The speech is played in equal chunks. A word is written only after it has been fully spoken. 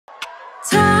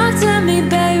tell me,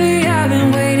 baby, I've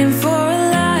been waiting for a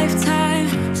lifetime.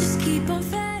 Just keep on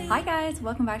fading. Hi guys,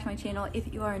 welcome back to my channel.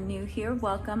 If you are new here,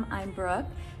 welcome. I'm Brooke.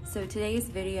 So today's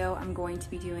video, I'm going to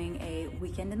be doing a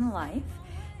weekend in the life.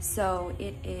 So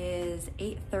it is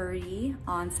 8:30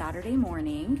 on Saturday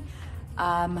morning.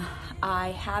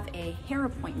 I have a hair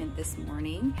appointment this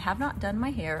morning. I have not done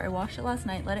my hair. I washed it last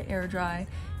night, let it air dry.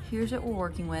 Here's what we're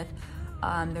working with.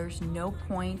 There's no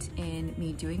point in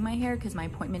me doing my hair because my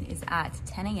appointment is at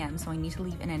 10 a.m. so I need to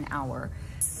leave in an hour.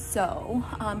 So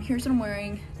here's what I'm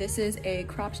wearing. This is a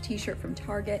cropped t-shirt from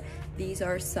Target. These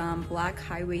are some black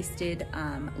high-waisted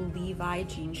Levi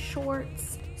jean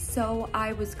shorts. So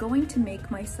I was going to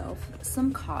make myself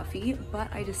some coffee, but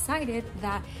I decided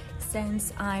that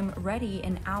since I'm ready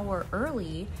an hour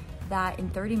early, that in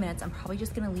 30 minutes, I'm probably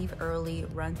just gonna leave early,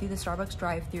 run through the Starbucks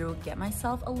drive-thru, get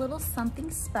myself a little something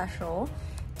special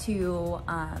to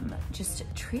just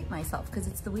treat myself because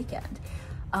it's the weekend.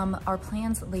 Our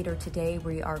plans later today,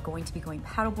 we are going to be going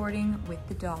paddleboarding with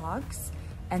the dogs.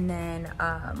 And then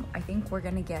I think we're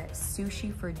gonna get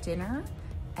sushi for dinner.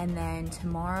 And then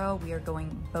tomorrow we are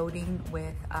going boating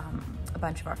with a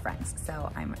bunch of our friends.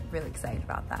 So I'm really excited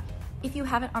about that. If you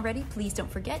haven't already, please don't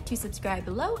forget to subscribe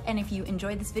below. And if you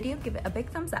enjoyed this video, give it a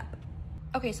big thumbs up.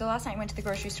 Okay, so last night I went to the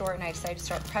grocery store and I decided to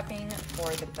start prepping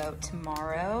for the boat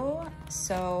tomorrow.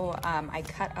 So I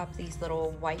cut up these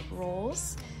little white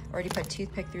rolls. Already put a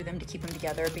toothpick through them to keep them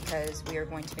together because we are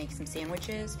going to make some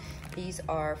sandwiches. These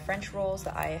are French rolls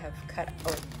that I have cut,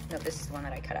 oh no, this is the one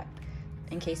that I cut up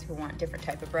in case we want different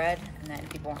type of bread and then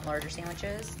people want larger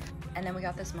sandwiches. And then we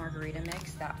got this margarita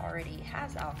mix that already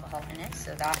has alcohol in it,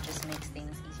 so that just makes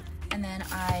things easier. And then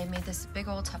I made this big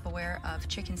old Tupperware of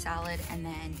chicken salad and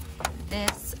then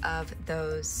this of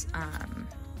those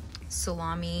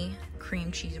salami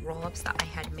cream cheese roll-ups that I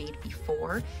had made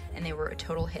before, and they were a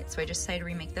total hit. So I just decided to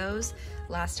remake those.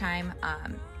 Last time,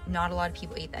 not a lot of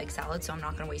people ate the egg salad, so I'm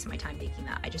not gonna waste my time baking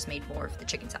that. I just made more of the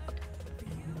chicken salad.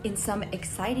 In some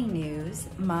exciting news,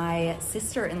 my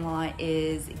sister-in-law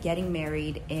is getting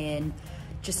married in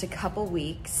just a couple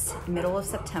weeks, middle of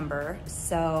September.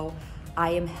 So I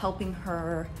am helping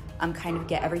her kind of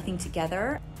get everything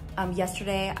together.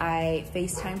 Yesterday I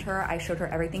FaceTimed her. I showed her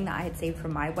everything that I had saved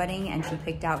from my wedding and she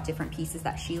picked out different pieces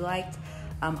that she liked.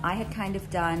 I had kind of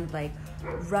done like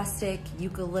rustic,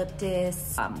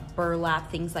 eucalyptus,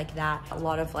 burlap, things like that. A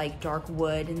lot of like dark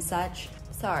wood and such.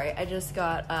 Sorry, I just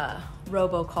got a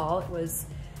robocall. It was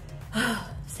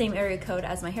same area code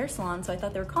as my hair salon, so I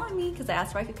thought they were calling me because I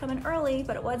asked if I could come in early,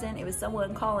 but it wasn't. It was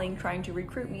someone calling trying to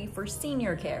recruit me for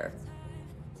senior care.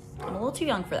 I'm a little too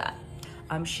young for that.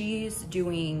 She's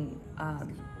doing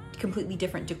completely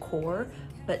different decor,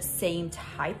 but same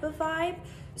type of vibe.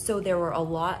 So there were a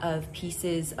lot of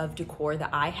pieces of decor that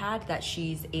I had that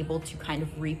she's able to kind of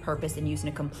repurpose and use in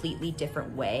a completely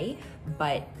different way,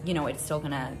 but you know, it's still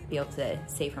gonna be able to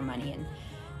save her money. And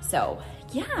so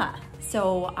yeah,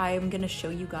 so I'm gonna show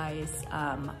you guys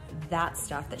that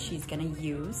stuff that she's gonna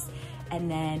use. And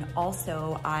then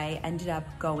also I ended up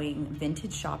going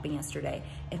vintage shopping yesterday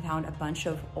and found a bunch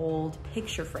of old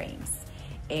picture frames.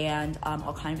 And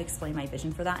I'll kind of explain my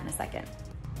vision for that in a second.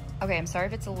 Okay, I'm sorry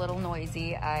if it's a little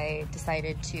noisy. I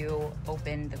decided to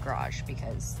open the garage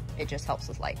because it just helps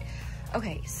with light.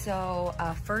 Okay, so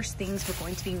first things, we're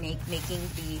going to be making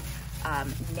the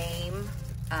name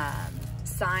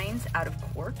signs out of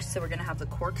cork. So we're gonna have the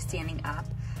cork standing up.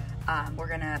 We're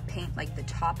gonna paint like the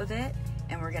top of it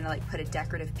and we're gonna like put a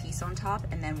decorative piece on top,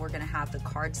 and then we're gonna have the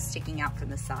cards sticking out from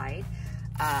the side.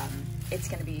 It's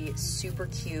gonna be super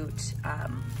cute.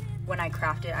 When I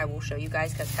craft it, I will show you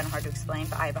guys because it's kind of hard to explain,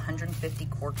 but I have 150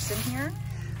 corks in here.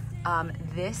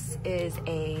 This is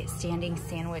a standing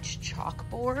sandwich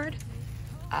chalkboard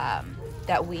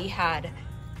that we had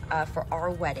for our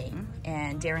wedding,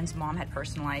 and Darren's mom had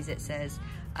personalized it. It says,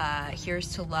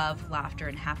 here's to love, laughter,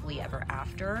 and happily ever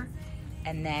after.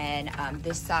 And then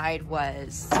this side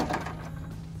was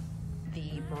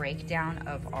the breakdown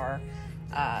of our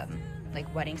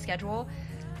like wedding schedule.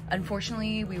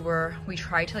 Unfortunately, we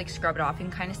tried to like scrub it off, you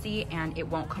can kind of see, and it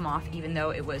won't come off even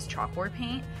though it was chalkboard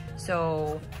paint.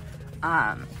 So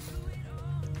I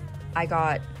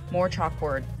got more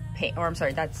chalkboard paint, or I'm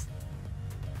sorry, that's,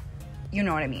 you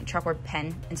know what I mean, chalkboard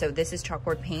pen. And so this is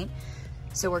chalkboard paint.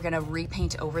 So we're gonna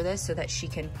repaint over this so that she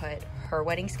can put her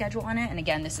wedding schedule on it. And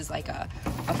again, this is like a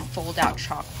fold out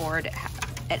chalkboard.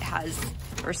 It has,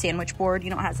 or sandwich board, you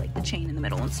know, it has like the chain in the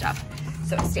middle and stuff.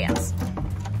 So it stands.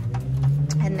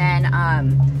 And then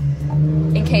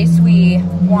in case we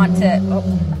want to,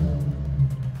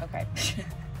 okay.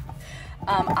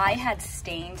 I had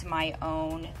stained my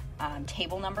own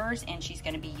table numbers, and she's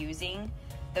gonna be using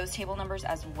those table numbers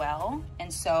as well.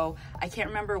 And so I can't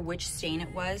remember which stain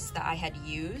it was that I had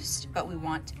used, but we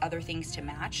want other things to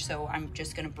match. So I'm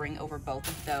just gonna bring over both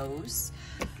of those.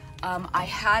 I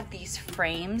had these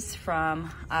frames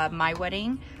from my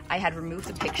wedding. I had removed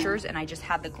the pictures and I just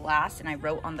had the glass and I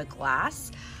wrote on the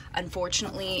glass.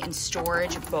 Unfortunately, in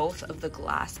storage, both of the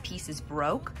glass pieces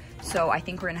broke. So I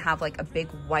think we're gonna have like a big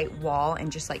white wall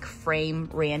and just like frame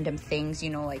random things, you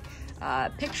know, like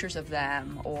pictures of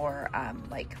them or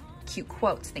like cute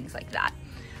quotes, things like that.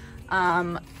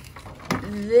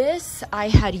 This I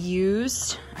had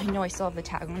used, I know I still have the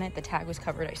tag on it. The tag was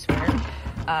covered, I swear,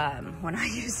 when I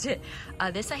used it.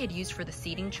 This I had used for the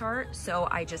seating chart. So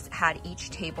I just had each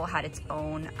table had its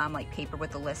own like paper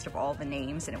with a list of all the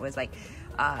names, and it was like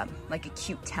a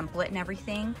cute template and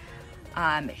everything.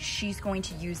 She's going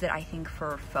to use it, I think,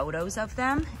 for photos of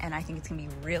them, and I think it's gonna be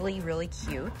really, really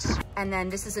cute. And then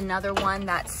this is another one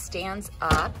that stands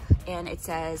up, and it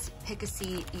says, pick a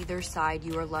seat either side,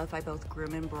 you are loved by both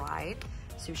groom and bride.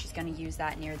 So she's gonna use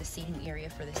that near the seating area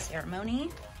for the ceremony.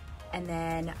 And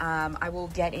then I will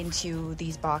get into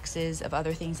these boxes of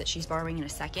other things that she's borrowing in a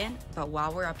second, but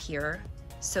while we're up here,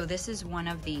 so this is one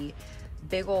of the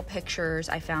big old pictures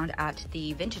I found at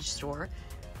the vintage store.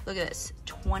 Look at this,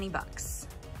 20 bucks.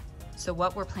 So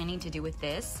what we're planning to do with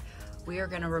this, we are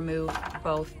gonna remove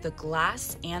both the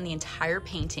glass and the entire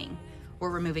painting.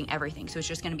 We're removing everything. So it's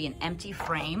just gonna be an empty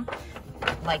frame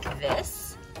like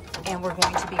this. And we're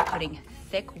going to be putting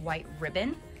thick white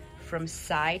ribbon from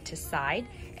side to side.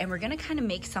 And we're gonna kind of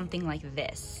make something like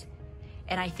this.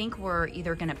 And I think we're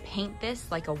either gonna paint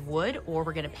this like a wood or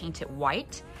we're gonna paint it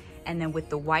white. And then with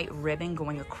the white ribbon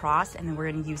going across, and then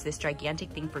we're gonna use this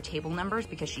gigantic thing for table numbers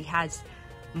because she has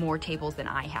more tables than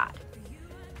I had.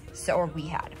 So, or we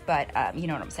had, but you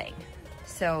know what I'm saying.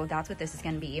 So that's what this is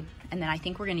gonna be. And then I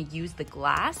think we're gonna use the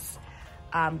glass.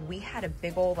 We had a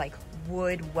big old like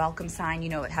wood welcome sign, you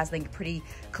know, it has like pretty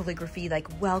calligraphy, like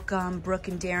welcome Brooke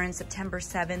and Darren, September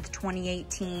 7th,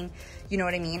 2018. You know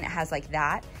what I mean? It has like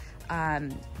that.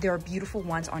 There are beautiful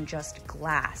ones on just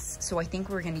glass. So I think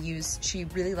we're gonna use, she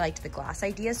really liked the glass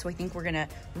idea. So I think we're gonna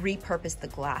repurpose the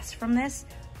glass from this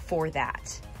for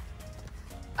that.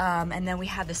 And then we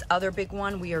have this other big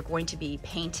one we are going to be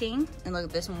painting. And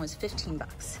look, this one was 15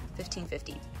 bucks,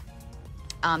 15.50.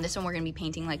 This one we're gonna be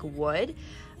painting like wood,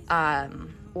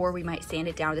 or we might sand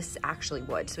it down. This is actually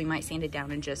wood, so we might sand it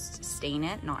down and just stain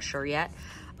it, not sure yet.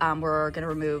 We're gonna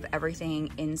remove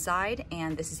everything inside,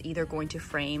 and this is either going to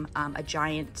frame a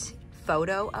giant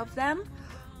photo of them,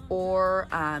 or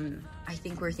I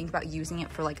think we're thinking about using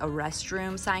it for like a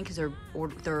restroom sign, because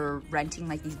they're renting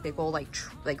like these big old like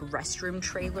restroom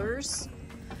trailers.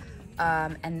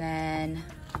 And then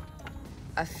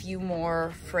a few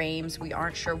more frames. We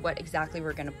aren't sure what exactly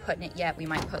we're gonna put in it yet. We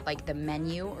might put like the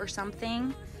menu or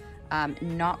something.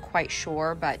 Not quite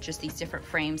sure, but just these different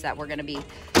frames that we're gonna be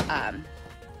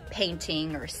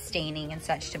painting or staining and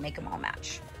such to make them all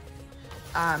match.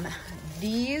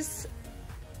 These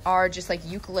are just like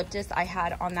eucalyptus I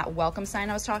had on that welcome sign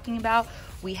I was talking about.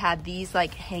 We had these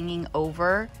like hanging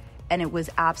over, and it was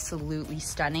absolutely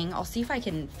stunning. I'll see if I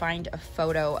can find a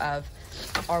photo of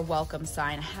our welcome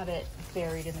sign. I have it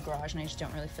buried in the garage and I just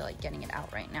don't really feel like getting it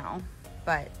out right now.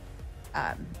 But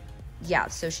yeah,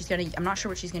 so she's gonna, I'm not sure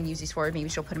what she's gonna use these for. Maybe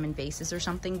she'll put them in vases or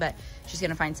something, but she's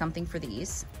gonna find something for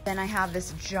these. Then I have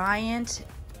this giant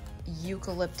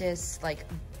eucalyptus like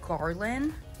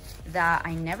garland that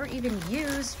I never even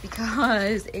used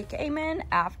because it came in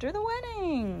after the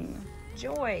wedding.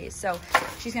 Joy. So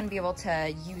she's gonna be able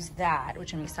to use that,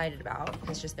 which I'm excited about.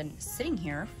 It's just been sitting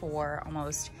here for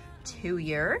almost 2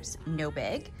 years, no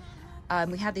big.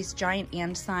 We had this giant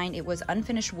and sign. It was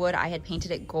unfinished wood. I had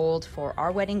painted it gold for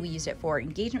our wedding. We used it for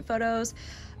engagement photos.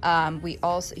 We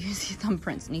also used the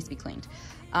thumbprints, it needs to be cleaned.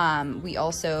 We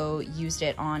also used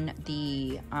it on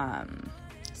the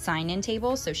sign-in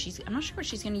table. So I'm not sure what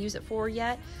she's gonna use it for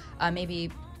yet.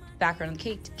 Maybe background on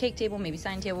the cake table, maybe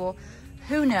sign table,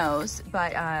 who knows,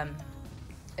 but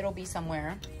it'll be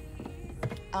somewhere.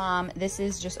 This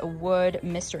is just a wood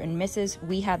Mr. and Mrs.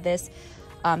 We had this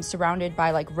surrounded by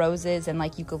like roses and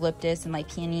like eucalyptus and like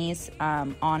peonies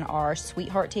on our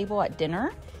sweetheart table at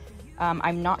dinner.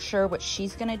 I'm not sure what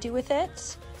she's gonna do with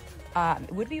it.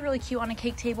 It would be really cute on a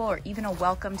cake table or even a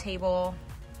welcome table.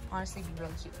 Honestly, it'd be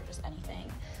really cute for just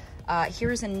anything.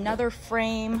 Here's another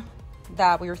frame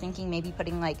that we were thinking maybe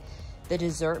putting like the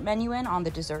dessert menu in on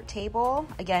the dessert table.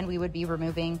 Again, we would be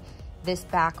removing this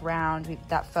background,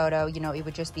 that photo, you know, it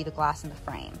would just be the glass in the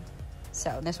frame.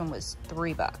 So this one was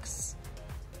 3 bucks.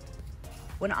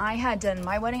 When I had done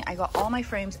my wedding, I got all my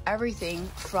frames, everything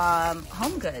from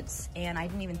Home Goods, and I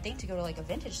didn't even think to go to like a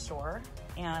vintage store.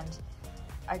 and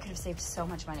I could have saved so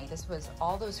much money. This was,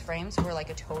 all those frames were like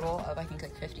a total of, I think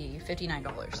like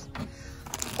 $59.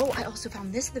 Oh, I also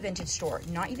found this at the vintage store,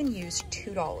 not even used,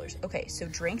 $2. Okay, so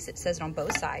drinks, it says it on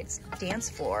both sides, dance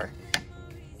floor,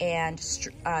 and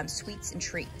sweets and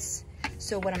treats.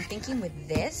 So what I'm thinking with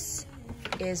this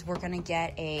is we're gonna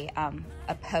get a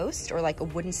post or like a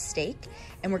wooden stake,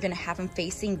 and we're gonna have them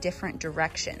facing different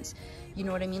directions. You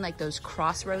know what I mean? Like those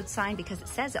crossroads sign, because it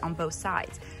says it on both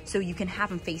sides. So you can have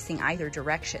them facing either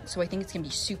direction. So I think it's gonna be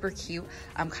super cute.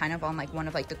 Kind of on like one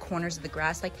of like the corners of the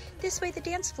grass, like this way the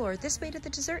dance floor, this way to the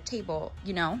dessert table,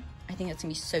 you know? I think that's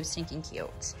gonna be so stinking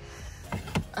cute.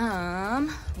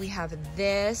 We have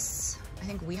this. I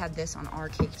think we had this on our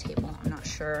cake table, I'm not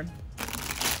sure.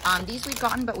 These we've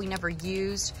gotten, but we never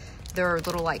used. They're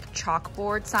little like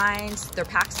chalkboard signs. They're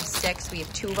packs of 6. We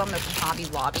have 2 of them. They're from Hobby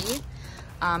Lobby.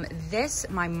 This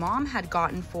my mom had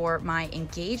gotten for my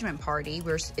engagement party.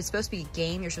 It's supposed to be a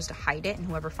game. You're supposed to hide it, and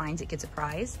whoever finds it gets a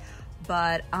prize.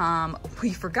 But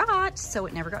we forgot, so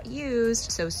it never got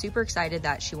used. So super excited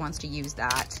that she wants to use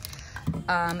that.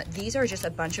 These are just a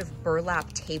bunch of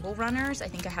burlap table runners. I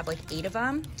think I have like 8 of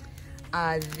them.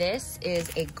 This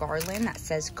is a garland that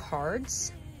says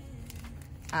cards.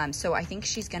 So I think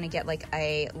she's gonna get like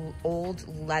a old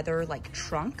leather like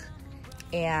trunk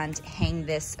and hang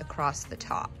this across the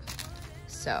top.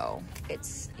 So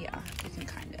it's, yeah, you can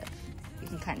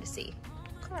kind of see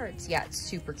cards. Yeah, it's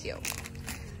super cute.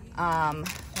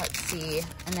 Let's see,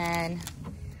 and then,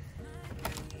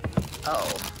 oh,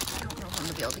 I don't know if I'm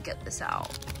gonna be able to get this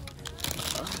out.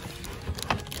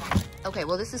 Okay,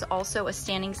 well, this is also a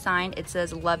standing sign. It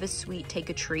says love is sweet, take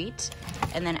a treat,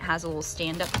 and then it has a little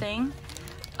stand-up thing.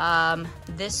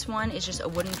 This one is just a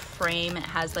wooden frame. It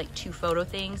has like 2 photo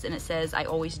things, and it says I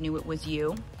always knew it was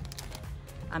you.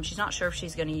 She's not sure if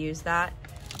she's gonna use that,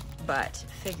 but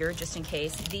figured just in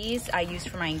case. These I used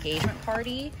for my engagement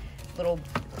party, little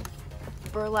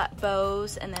burlap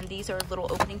bows, and then these are little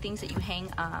opening things that you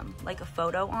hang like a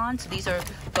photo on. So these are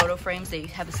photo frames. They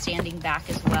have a standing back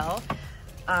as well.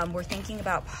 We're thinking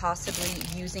about possibly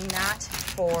using that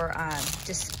for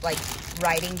just like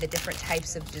writing the different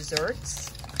types of desserts.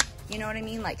 You know what I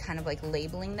mean? Like kind of like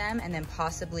labeling them, and then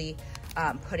possibly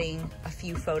putting a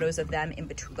few photos of them in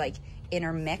between, like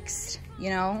intermixed, you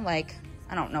know, like,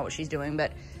 I don't know what she's doing,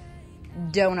 but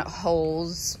donut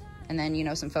holes, and then, you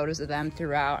know, some photos of them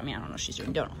throughout. I mean, I don't know if she's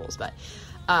doing donut holes, but,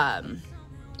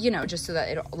 you know, just so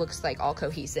that it looks like all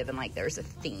cohesive and like there's a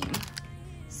theme.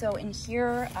 So in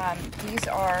here, these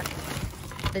are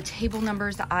the table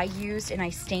numbers that I used, and I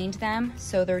stained them.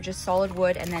 So they're just solid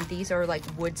wood, and then these are like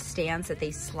wood stands that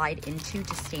they slide into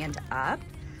to stand up.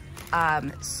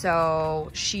 So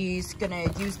she's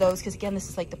gonna use those because, again, this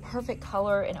is like the perfect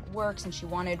color and it works, and she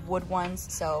wanted wood ones.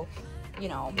 So, you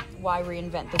know, why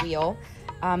reinvent the wheel?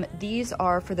 These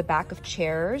are for the back of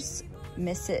chairs.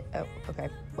 Oh, okay,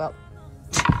 well,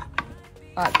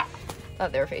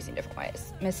 they were facing different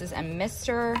ways. Mrs. and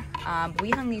Mr.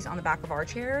 We hung these on the back of our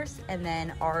chairs, and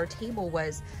then our table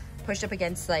was pushed up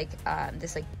against like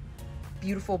this like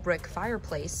beautiful brick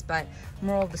fireplace. But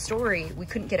moral of the story, we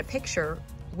couldn't get a picture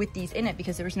with these in it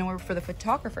because there was nowhere for the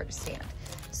photographer to stand.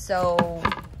 So,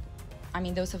 I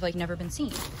mean, those have like never been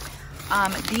seen.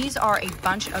 These are a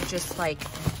bunch of just like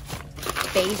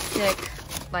basic,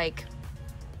 like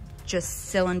just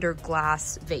cylinder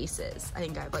glass vases. I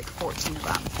think I have like 14 of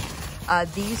them.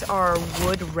 These are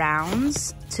wood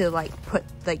rounds to like put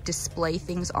like display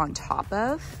things on top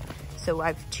of. So I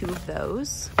have 2 of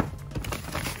those.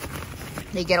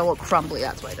 They get a little crumbly,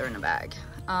 that's why they're in a bag.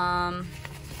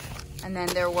 And then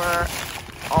there were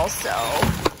also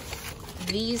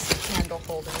these candle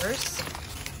holders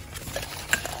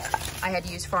I had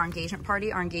used for our engagement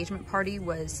party. Our engagement party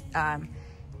was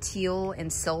teal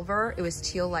and silver. It was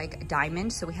teal like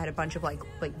diamond, so we had a bunch of like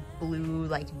blue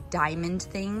like diamond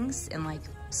things, and like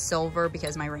silver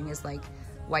because my ring is like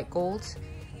white gold.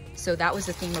 So that was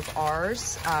the theme of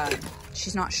ours.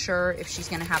 She's not sure if she's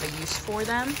gonna have a use for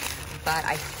them, but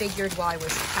I figured while I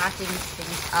was packing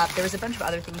things up, there was a bunch of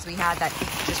other things we had that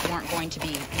just weren't going to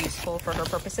be useful for her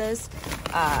purposes.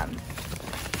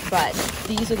 But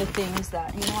these are the things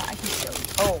that, you know what, I can show you.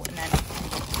 Oh, and then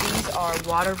these are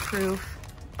waterproof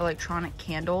electronic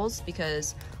candles,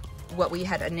 because what we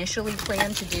had initially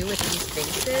planned to do with these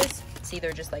vases, see,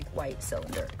 they're just like white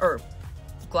cylinder or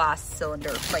glass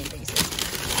cylinder plain vases.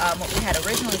 What we had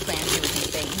originally planned to do with these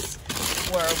things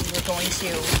were we were going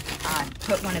to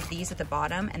put one of these at the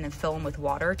bottom and then fill them with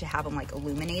water to have them like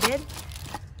illuminated.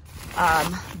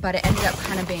 But it ended up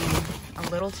kind of being a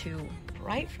little too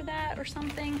bright for that or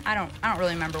something. I don't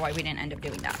really remember why we didn't end up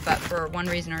doing that, but for one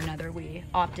reason or another we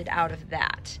opted out of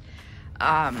that.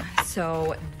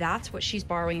 So that's what she's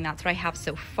borrowing. That's what I have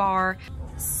so far.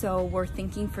 So we're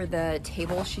thinking for the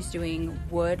table, she's doing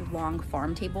wood long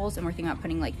farm tables, and we're thinking about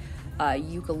putting like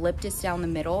eucalyptus down the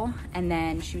middle. And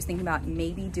then she was thinking about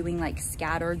maybe doing like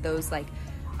scattered those like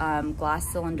glass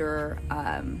cylinder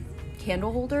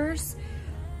candle holders.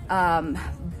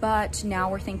 But now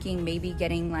we're thinking maybe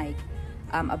getting like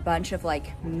a bunch of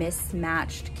like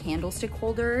mismatched candlestick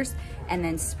holders and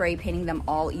then spray painting them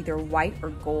all either white or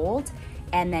gold,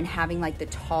 and then having like the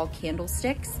tall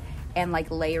candlesticks and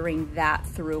like layering that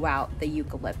throughout the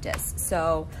eucalyptus.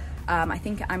 So I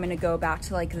think I'm gonna go back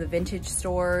to like the vintage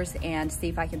stores and see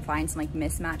if I can find some like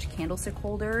mismatched candlestick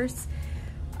holders.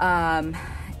 And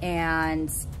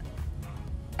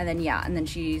then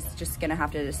she's just gonna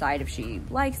have to decide if she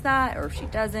likes that or if she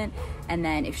doesn't. And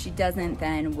then if she doesn't,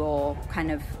 then we'll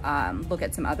kind of look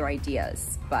at some other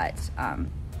ideas. But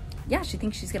yeah, she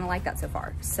thinks she's gonna like that so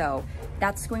far. So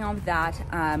that's going on with that.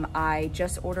 I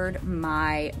just ordered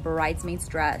my bridesmaid's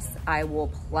dress. I will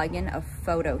plug in a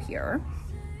photo here.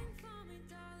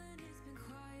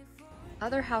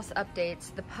 Other house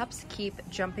updates, the pups keep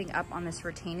jumping up on this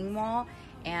retaining wall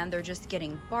and they're just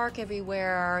getting bark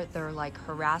everywhere. They're like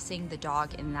harassing the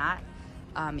dog in that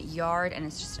yard, and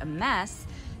it's just a mess.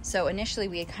 So initially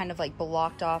we had kind of like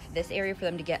blocked off this area for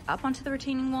them to get up onto the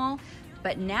retaining wall,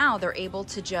 but now they're able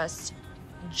to just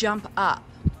jump up,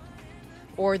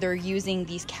 or they're using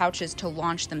these couches to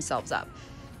launch themselves up.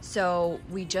 So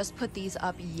we just put these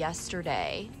up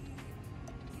yesterday,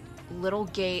 little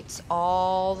gates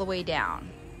all the way down.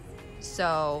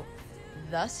 So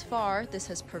thus far, this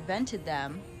has prevented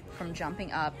them from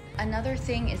jumping up. Another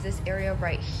thing is this area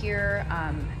right here.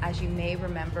 As you may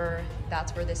remember,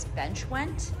 that's where this bench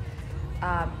went.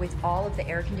 With all of the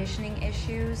air conditioning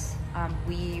issues,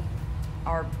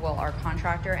 our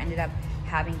contractor ended up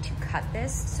having to cut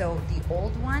this. So the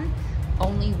old one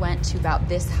only went to about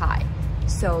this high.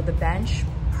 So the bench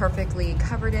perfectly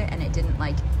covered it, and it didn't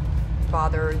like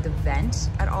bother the vent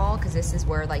at all, because this is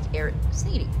where like air,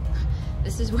 Sadie,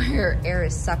 this is where air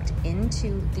is sucked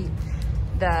into the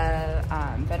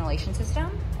ventilation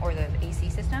system or the AC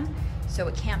system, so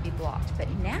it can't be blocked. But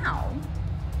now,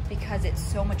 because it's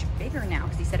so much bigger now,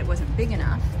 because he said it wasn't big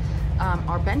enough,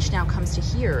 our bench now comes to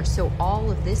here, so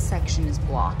all of this section is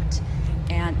blocked,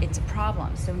 and it's a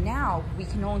problem. So now we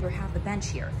can no longer have the bench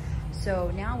here.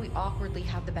 So now we awkwardly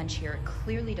have the bench here. It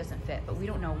clearly doesn't fit, but we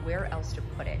don't know where else to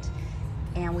put it.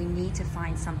 And we need to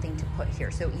find something to put here.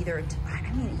 So either,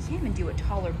 I mean, you can't even do a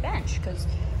taller bench, because,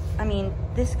 I mean,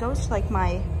 this goes to like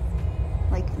my,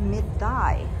 like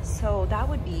mid-thigh. So that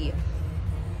would be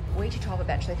way too tall of a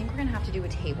bench. So I think we're gonna have to do a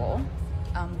table.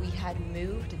 We had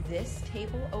moved this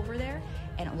table over there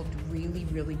and it looked really,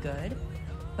 really good,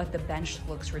 but the bench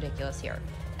looks ridiculous here.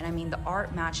 And I mean, the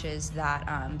art matches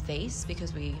that vase,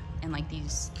 because and like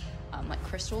these like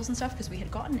crystals and stuff, because we had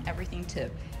gotten everything to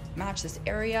match this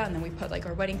area, and then we put like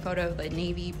our wedding photo, the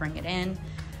navy, bring it in,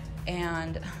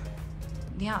 and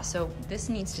yeah, so this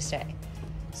needs to stay.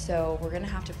 So we're gonna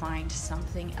have to find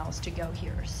something else to go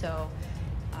here. So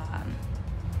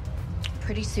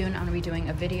pretty soon I'm gonna be doing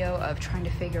a video of trying to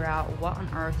figure out what on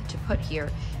earth to put here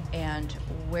and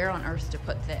where on earth to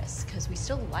put this, because we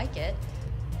still like it,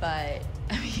 but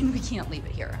I mean, we can't leave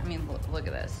it here. I mean, look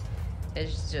at this.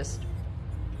 It's just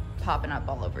popping up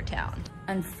all over town.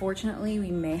 Unfortunately, we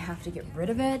may have to get rid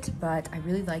of it, but I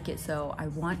really like it, so I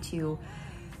want to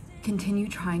continue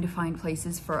trying to find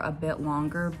places for a bit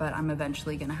longer, but I'm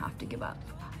eventually gonna have to give up.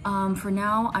 For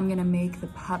now, I'm gonna make the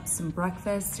pups some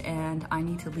breakfast, and I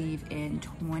need to leave in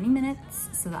 20 minutes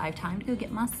so that I have time to go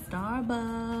get my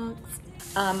Starbucks.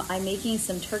 I'm making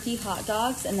some turkey hot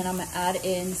dogs, and then I'm gonna add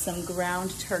in some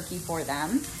ground turkey for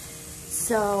them.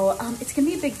 So it's gonna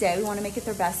be a big day. We wanna make it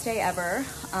their best day ever.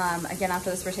 Again,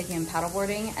 after this, we're taking them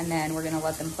paddleboarding, and then we're gonna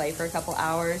let them play for a couple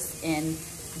hours in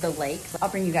the lake. I'll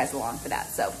bring you guys along for that,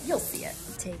 so you'll see it.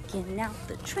 Taking out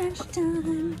the trash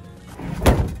time.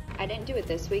 I didn't do it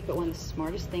this week, but one of the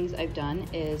smartest things I've done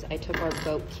is I took our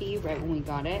boat key right when we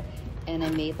got it, and I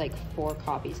made like 4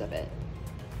 copies of it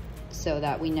so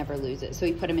that we never lose it. So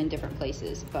we put them in different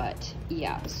places, but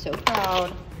yeah, so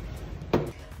proud.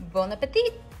 Bon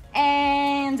appetit.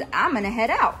 And I'm gonna head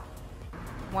out.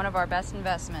 One of our best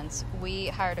investments, we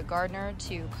hired a gardener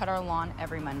to cut our lawn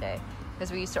every Monday,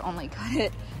 because we used to only cut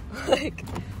it like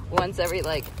once every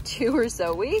like 2 or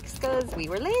so weeks because we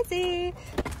were lazy.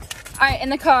 All right, in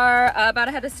the car, about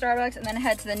to head to Starbucks and then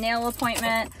head to the nail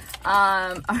appointment.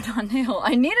 Oh, not nail,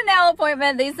 I need a nail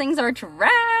appointment. These things are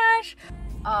trash.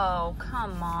 Oh,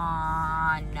 come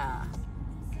on.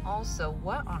 Also,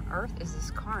 what on earth is this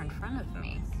car in front of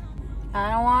me? I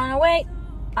don't wanna wait.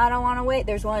 I don't want to wait.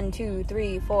 There's 1, 2,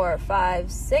 3, 4,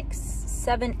 5, 6,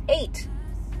 7, 8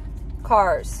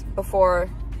 cars before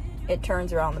it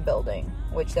turns around the building,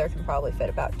 which there can probably fit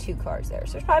about 2 cars there.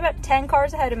 So there's probably about 10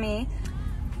 cars ahead of me.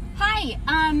 Hi,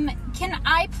 can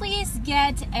I please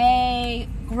get a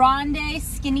grande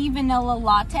skinny vanilla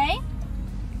latte?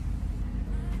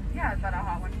 Yeah, is that a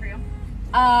hot one for you?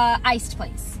 Iced,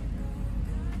 please.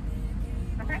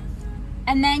 Okay.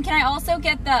 And then can I also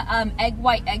get the egg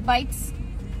white egg bites?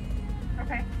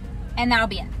 Okay. And that'll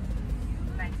be it.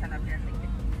 9:10 up here.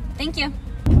 Thank you.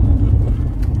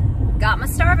 Got my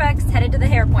Starbucks, headed to the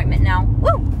hair appointment now.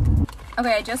 Woo!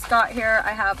 Okay, I just got here.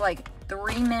 I have like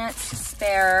 3 minutes to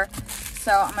spare.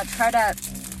 So I'm gonna try to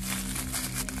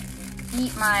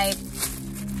eat my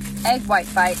egg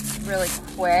white bites really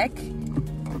quick.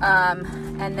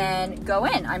 And then go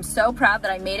in. I'm so proud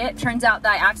that I made it. Turns out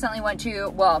that I accidentally went to,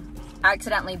 well,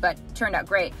 accidentally, but turned out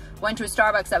great. Went to a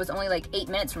Starbucks that was only like 8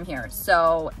 minutes from here.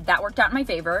 So that worked out in my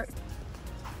favor.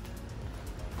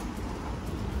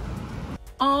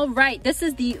 All right, this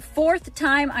is the 4th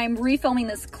time I'm refilming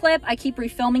this clip. I keep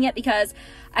refilming it because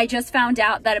I just found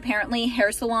out that apparently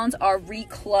hair salons are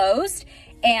reclosed.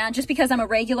 And just because I'm a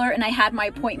regular and I had my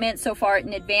appointment so far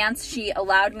in advance, she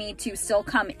allowed me to still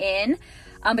come in.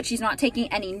 But she's not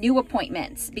taking any new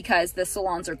appointments because the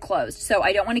salons are closed. So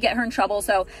I don't want to get her in trouble.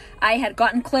 So I had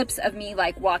gotten clips of me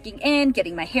like walking in,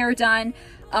 getting my hair done.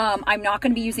 I'm not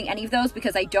going to be using any of those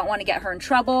because I don't want to get her in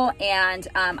trouble. And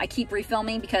I keep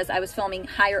refilming because I was filming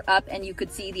higher up and you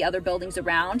could see the other buildings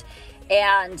around.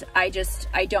 And I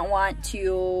don't want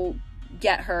to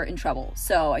get her in trouble.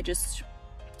 So I just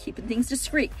keeping things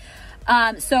discreet.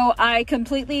 So I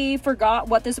completely forgot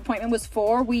what this appointment was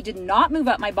for. We did not move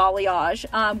up my balayage.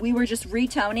 We were just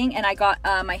retoning and I got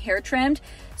my hair trimmed,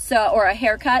 or a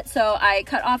haircut. So I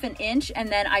cut off 1 inch and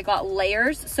then I got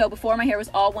layers. So before my hair was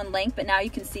all one length, but now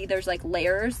you can see there's like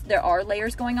layers. There are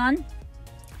layers going on.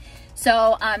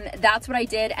 So that's what I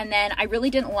did. And then I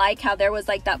really didn't like how there was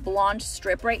like that blonde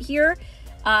strip right here.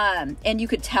 And you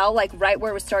could tell like right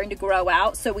where it was starting to grow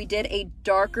out. So we did a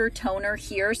darker toner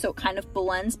here so it kind of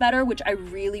blends better, which I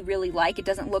really, really like. It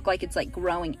doesn't look like it's like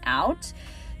growing out.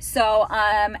 So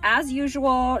as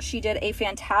usual, she did a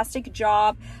fantastic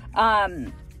job.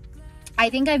 I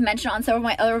think I've mentioned on some of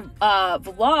my other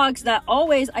vlogs that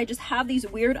always I just have these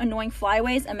weird annoying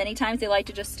flyaways and many times they like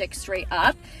to just stick straight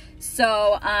up.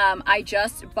 So I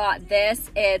just bought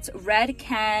this. It's Red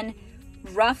Ken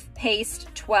Rough Paste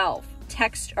 12.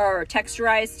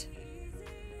 Texturized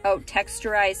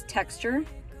texture.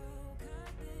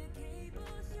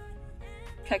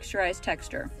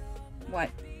 What?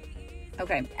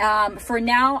 Okay. For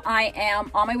now, I am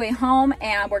on my way home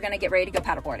and we're gonna get ready to go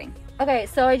paddleboarding. Okay,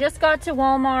 so I just got to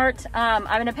Walmart. I'm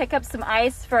gonna pick up some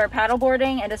ice for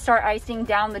paddleboarding and to start icing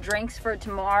down the drinks for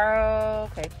tomorrow.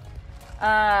 Okay.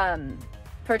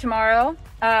 For tomorrow.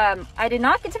 I did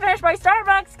not get to finish my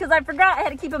Starbucks because I forgot I had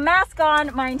to keep a mask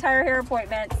on my entire hair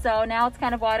appointment. So now it's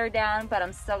kind of watered down, but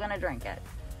I'm still gonna drink it.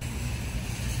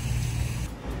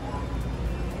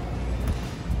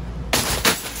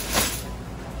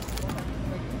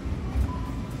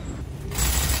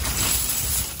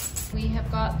 We have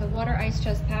got the water ice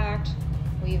chest packed.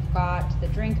 We've got the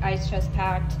drink ice chest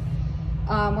packed.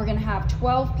 We're gonna have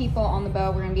 12 people on the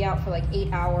boat. We're gonna be out for like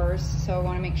 8 hours. So I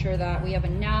wanna make sure that we have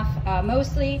enough,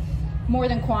 mostly more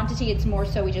than quantity. It's more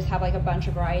so we just have like a bunch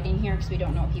of variety in here because we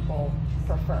don't know what people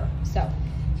prefer. So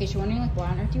in case you're wondering like why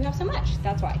on earth do you have so much?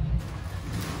 That's why.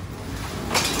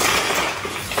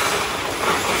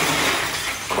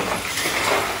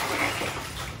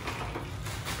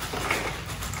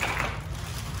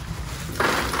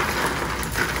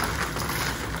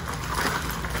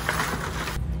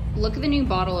 Look at the new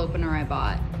bottle opener I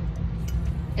bought.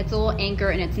 It's a little anchor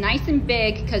and it's nice and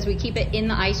big because we keep it in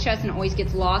the ice chest and it always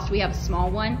gets lost. We have a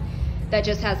small one that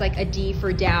just has like a D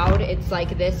for Dowd. It's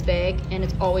like this big and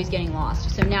it's always getting lost.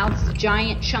 So now this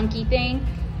giant chunky thing,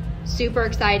 super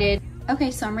excited. Okay,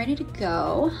 so I'm ready to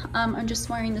go. I'm just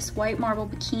wearing this white marble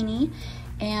bikini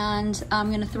and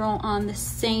I'm gonna throw on the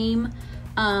same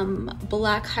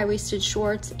black high-waisted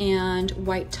shorts and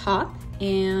white top.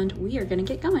 And we are gonna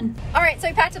get going. All right, so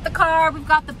we packed up the car. We've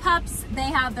got the pups. They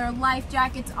have their life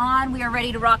jackets on. We are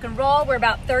ready to rock and roll. We're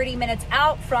about 30 minutes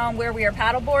out from where we are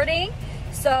paddleboarding.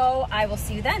 So I will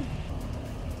see you then.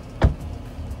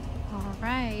 All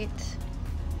right,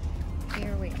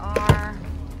 here we are.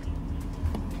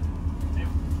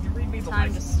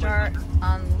 Time to start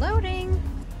unloading.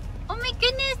 Oh my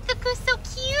goodness, look who's so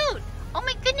cute. Oh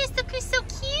my goodness, look who's so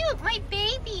cute, my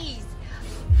babies.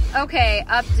 Okay,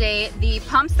 update. The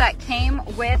pumps that came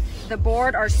with the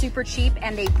board are super cheap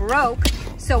and they broke.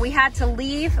 So So we had to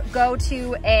leave, go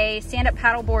to a stand-up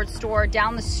paddleboard store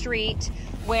down the street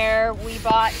where we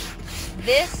bought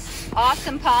this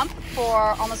awesome pump for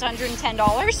almost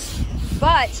 $110.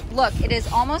 But look, it is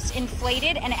almost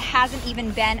inflated and it hasn't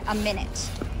even been a minute.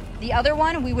 The other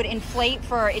one we would inflate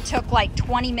for, it took like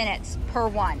 20 minutes per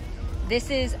one. This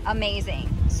is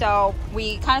amazing. So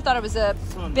we kind of thought it was a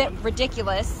bit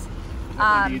ridiculous,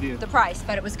 the price,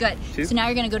 but it was good. Two? So now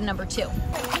you're gonna go to number 2.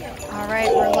 All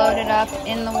right, we're loaded up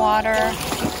in the water.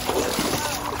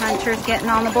 Hunter's getting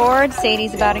on the board.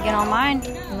 Sadie's about to get on mine.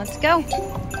 Let's go.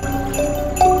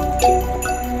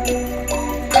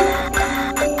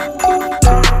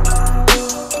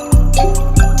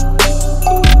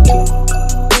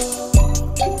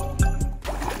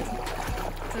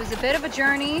 It was a bit of a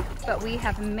journey, but we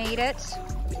have made it.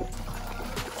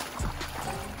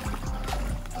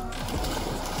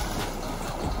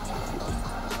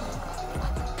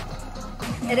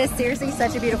 It is seriously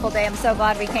such a beautiful day. I'm so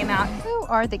glad we came out. Who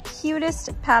are the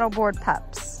cutest paddleboard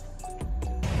pups?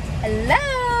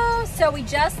 Hello! So we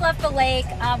just left the lake.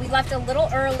 We left a little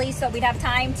early so we'd have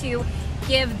time to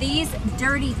give these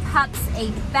dirty pups a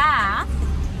bath.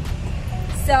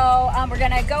 So we're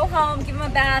gonna go home, give them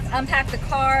a bath, unpack the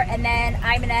car, and then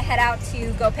I'm gonna head out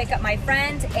to go pick up my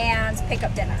friend and pick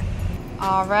up dinner.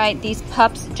 All right, these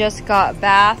pups just got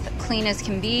bath, clean as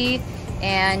can be.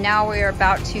 And now we are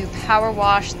about to power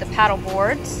wash the paddle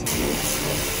boards.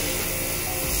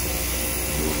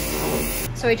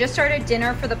 So we just started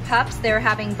dinner for the pups. They're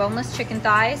having boneless chicken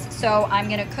thighs. So I'm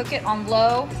gonna cook it on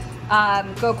low,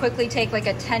 go quickly take like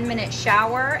a 10-minute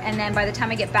shower, and then by the time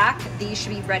I get back, these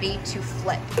should be ready to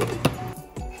flip.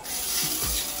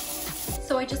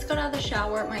 So I just got out of the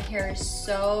shower. My hair is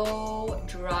so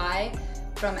dry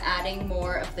from adding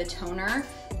more of the toner.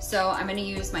 So I'm gonna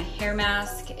use my hair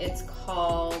mask. It's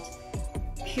called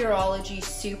Pureology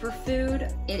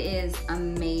Superfood. It is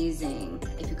amazing.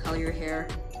 If you color your hair,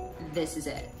 this is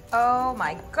it. Oh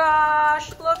my gosh,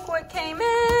 look what came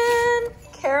in.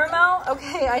 Caramel.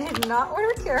 Okay, I did not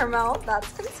order caramel.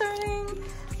 That's concerning.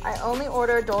 I only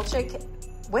ordered Dolce.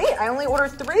 Wait, I only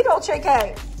ordered 3 Dolce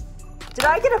K. Did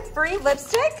I get a free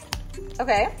lipstick?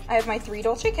 Okay, I have my 3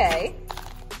 Dolce K.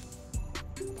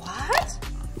 What?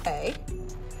 Okay.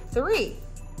 3.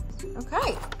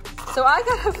 Okay, so I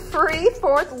got a free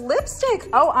 4th lipstick.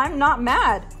 Oh, I'm not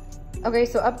mad. Okay,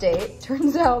 so update.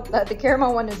 Turns out that the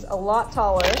caramel one is a lot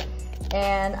taller,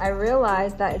 and I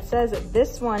realized that it says that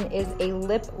this one is a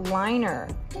lip liner.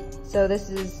 So this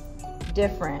is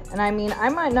different. And I mean, I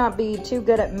might not be too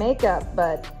good at makeup,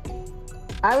 but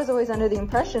I was always under the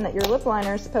impression that your lip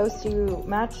liner is supposed to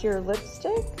match your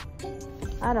lipstick.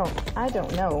 I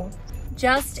don't know.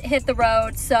 Just hit the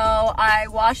road, so I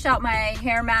washed out my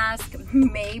hair mask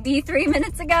maybe 3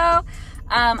 minutes ago.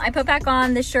 I put back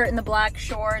on the shirt and the black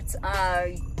shorts,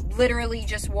 literally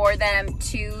just wore them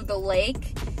to the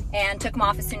lake and took them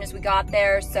off as soon as we got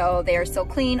there, so they are still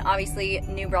clean. Obviously,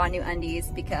 new bra, new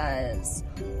undies, because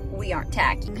we aren't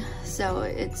tacky. So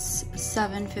it's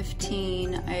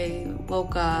 7:15, I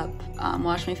woke up,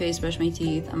 washed my face, brushed my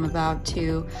teeth. I'm about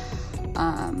to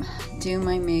do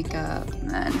my makeup and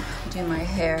then do my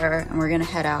hair, and we're gonna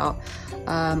head out.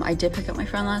 I did pick up my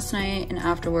friend last night, and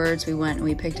afterwards we went and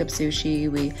we picked up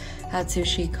sushi. We had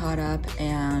sushi, caught up,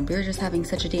 and we were just having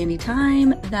such a dandy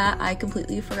time that I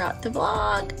completely forgot to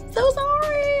vlog. So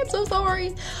sorry, I'm so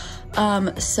sorry.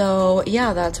 So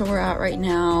yeah, that's where we're at right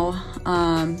now.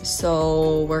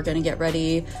 So we're gonna get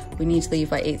ready. We need to leave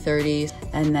by 8:30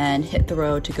 and then hit the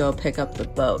road to go pick up the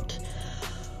boat.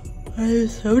 I'm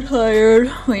so tired.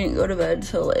 We didn't go to bed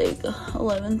till like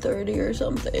 11:30 or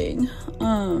something.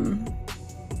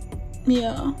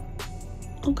 Yeah.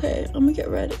 Okay, I'm gonna get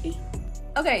ready.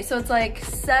 Okay, so it's like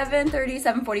 7:30,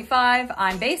 7:45.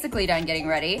 I'm basically done getting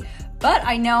ready, but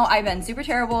I know I've been super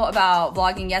terrible about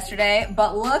vlogging yesterday,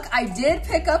 but look, I did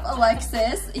pick up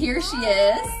Alexis. Here she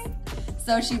is.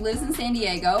 So she lives in San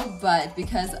Diego, but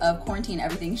because of quarantine and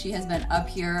everything, she has been up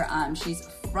here. She's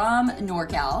from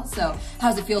NorCal. So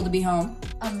how's it feel to be home?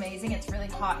 Amazing. It's really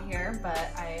hot here, but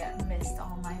I missed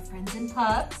all my friends and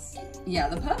pups. Yeah,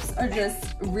 the pups are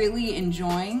just really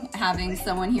enjoying having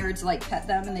someone here to like pet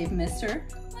them, and they've missed her.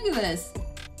 Look at this.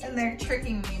 And they're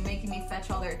tricking me, making me fetch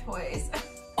all their toys.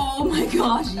 Oh my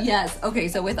gosh, yes. Okay,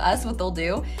 so with us, what they'll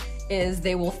do is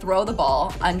they will throw the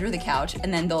ball under the couch,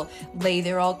 and then they'll lay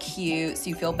there all cute, so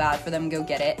you feel bad for them, go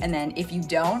get it. And then if you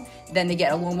don't, then they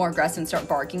get a little more aggressive and start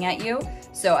barking at you.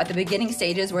 So at the beginning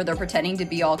stages where they're pretending to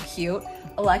be all cute,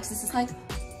 Alexis is like,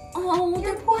 oh,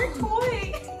 Your poor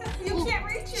toy. You can't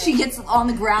reach it. she gets on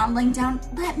the ground laying down,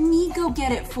 let me go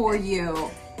get it for you.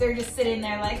 they're just sitting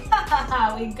there like, ha ha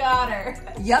ha, we got her.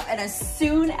 Yep, and as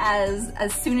soon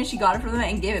as she got it from them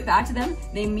and gave it back to them,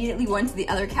 they immediately went to the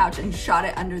other couch and shot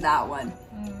it under that one.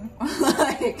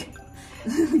 Like,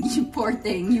 you poor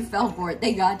thing, you fell for it,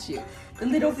 they got you. The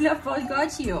little fluff ball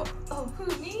got you. Oh, who,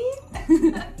 me?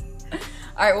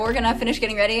 All right, well, we're gonna finish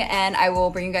getting ready and I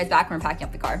will bring you guys back when we're packing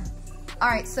up the car. All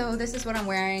right, so this is what I'm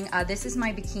wearing. This is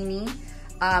my bikini.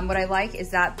 What I like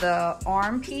is that the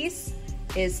arm piece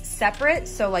is separate.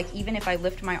 So like, even if I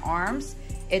lift my arms,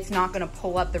 it's not gonna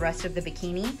pull up the rest of the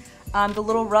bikini. The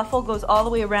little ruffle goes all the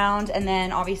way around and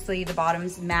then obviously the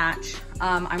bottoms match.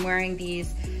 I'm wearing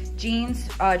these jean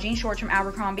shorts from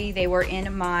Abercrombie. They were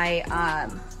in my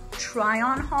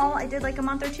try-on haul I did like a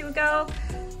month or two ago.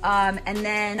 And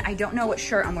then I don't know what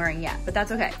shirt I'm wearing yet, but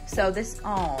that's okay. So this,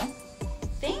 oh,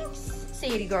 thanks,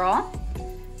 Sadie girl.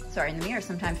 Sorry, in the mirror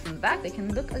sometimes from the back, they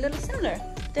can look a little similar.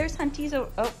 There's Hunty's, oh,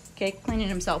 okay, cleaning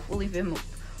himself. We'll leave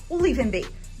him be.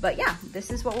 But yeah,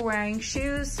 this is what we're wearing.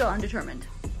 Shoes, still undetermined.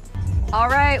 All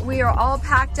right, we are all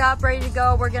packed up, ready to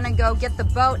go. We're gonna go get the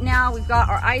boat now. We've got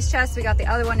our ice chest, we got the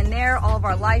other one in there, all of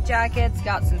our life jackets,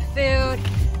 got some food,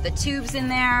 the tubes in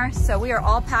there. So we are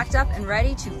all packed up and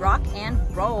ready to rock and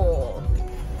roll.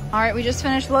 All right, we just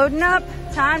finished loading up.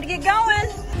 Time to get going.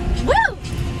 Woo!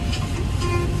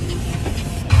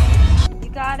 You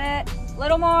got it. A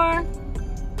little more.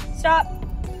 Stop.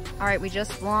 All right, we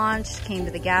just launched, came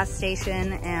to the gas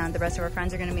station, and the rest of our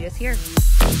friends are gonna meet us here.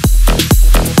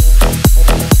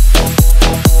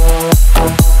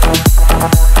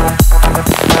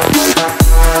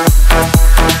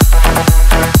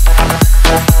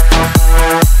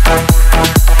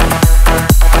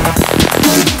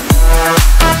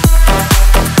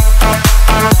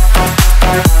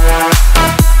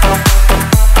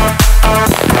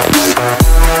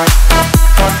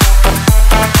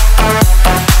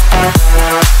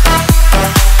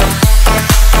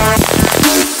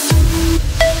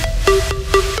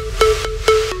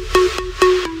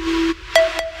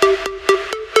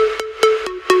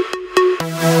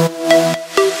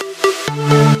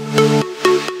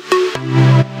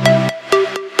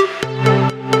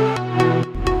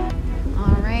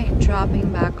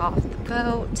 Dropping back off the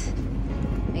boat,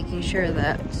 making sure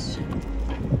that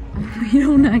we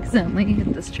don't accidentally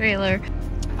hit this trailer.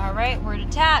 All right, we're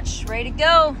detached, ready to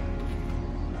go.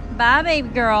 Bye, baby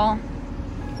girl.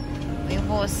 We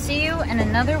will see you in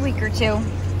another week or two.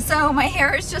 So my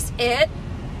hair is just it.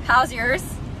 How's yours?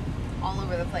 All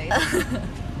over the place.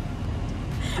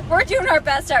 We're doing our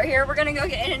best out here. We're gonna go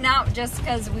get in and out just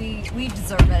because we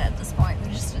deserve it at this point.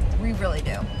 We really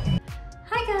do.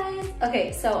 Hi guys!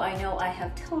 Okay, so I know I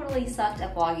have totally sucked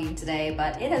at vlogging today,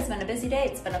 but it has been a busy day,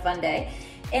 it's been a fun day,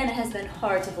 and it has been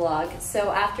hard to vlog.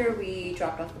 So after we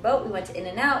dropped off the boat, we went to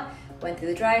In-N-Out, went through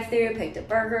the drive-thru, picked up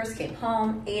burgers, came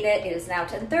home, ate it. It is now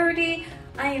 10:30.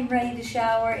 I am ready to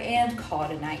shower and call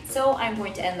it a night. So I'm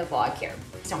going to end the vlog here.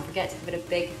 Don't forget to give it a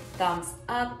big thumbs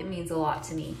up. It means a lot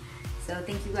to me. So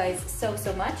thank you guys so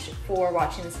much for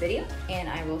watching this video, and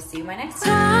I will see you in my next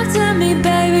one. Talk to me,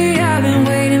 baby, I've been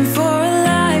waiting.